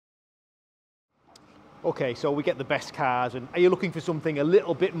Okay, so we get the best cars, and are you looking for something a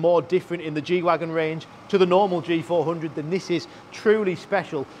little bit more different in the G-Wagon range to the normal G400, then this is truly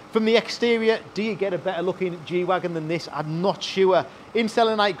special. From the exterior, do you get a better looking G-Wagon than this? I'm not sure. In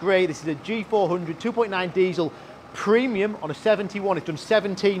Selenite Grey, this is a G400 2.9 diesel premium on a 71. It's done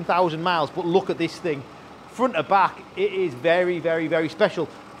 17,000 miles, but look at this thing. Front to back, it is very, very, very special.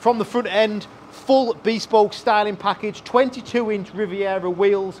 From the front end, full bespoke styling package, 22-inch Riviera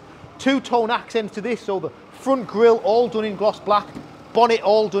wheels, two-tone accents to this, so the front grille all done in gloss black, bonnet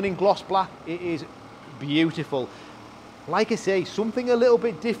all done in gloss black. It is beautiful. Like I say, something a little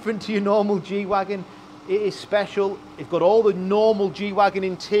bit different to your normal G-Wagon. It is special. It's got all the normal G-Wagon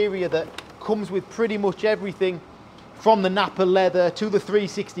interior that comes with pretty much everything, from the Napa leather to the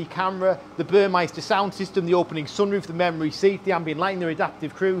 360 camera, the Burmeister sound system, the opening sunroof, the memory seat, the ambient lighting, the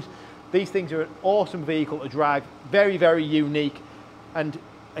adaptive cruise. These things are an awesome vehicle to drive, very, very unique. And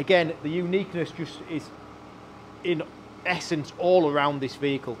again, the uniqueness just is in essence all around this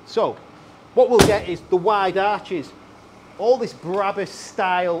vehicle. So what we'll get is the wide arches, all this BRABUS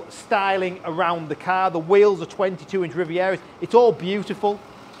styling around the car. The wheels are 22-inch Rivieras. It's all beautiful.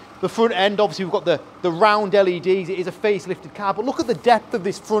 The front end, obviously we've got the round LEDs. It is a facelifted car, but look at the depth of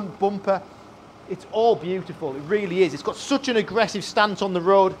this front bumper. It's all beautiful, it really is. It's got such an aggressive stance on the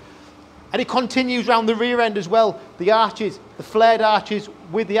road. And it continues around the rear end as well. The arches, the flared arches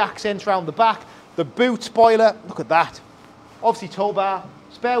with the accents around the back. The boot spoiler, look at that. Obviously tow bar,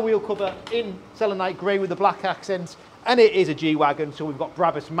 spare wheel cover in Selenite Grey with the black accents. And it is a G-Wagon, so we've got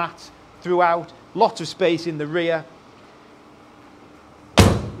BRABUS mats throughout. Lots of space in the rear.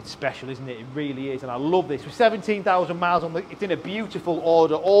 It's special, isn't it? It really is, and I love this. With 17,000 miles on it's in a beautiful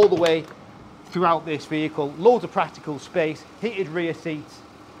order all the way throughout this vehicle. Loads of practical space, heated rear seats.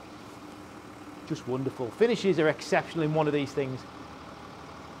 Just wonderful. Finishes are exceptional in one of these things.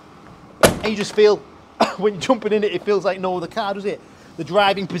 And you just feel, when you're jumping in it, it feels like no other car, does it? The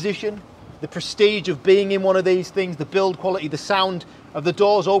driving position, the prestige of being in one of these things, the build quality, the sound of the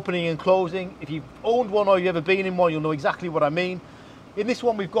doors opening and closing. If you've owned one or you've ever been in one, you'll know exactly what I mean. In this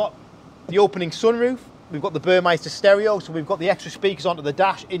one, we've got the opening sunroof, we've got the Burmeister stereo, so we've got the extra speakers onto the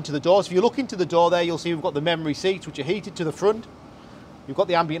dash, into the doors. If you look into the door there, you'll see we've got the memory seats, which are heated to the front. You've got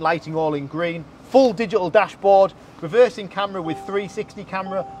the ambient lighting all in green, full digital dashboard, reversing camera with 360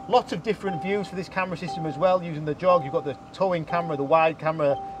 camera, lots of different views for this camera system as well, using the jog. You've got the towing camera, the wide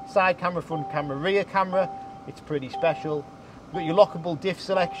camera, side camera, front camera, rear camera. It's pretty special. You've got your lockable diff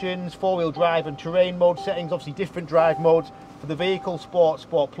selections, four-wheel drive and terrain mode settings, obviously different drive modes. For the vehicle, Sport,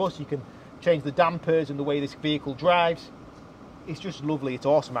 Sport Plus, you can change the dampers and the way this vehicle drives. It's just lovely, it's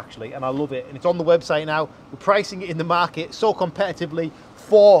awesome actually, and I love it. And it's on the website now. We're pricing it in the market so competitively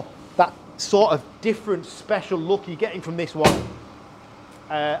for that sort of different special look you're getting from this one.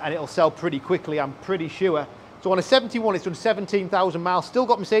 And it'll sell pretty quickly, I'm pretty sure. So on a 71, it's done 17,000 miles, still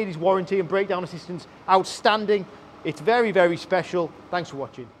got Mercedes warranty and breakdown assistance, outstanding. It's very, very special. Thanks for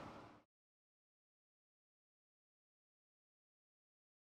watching.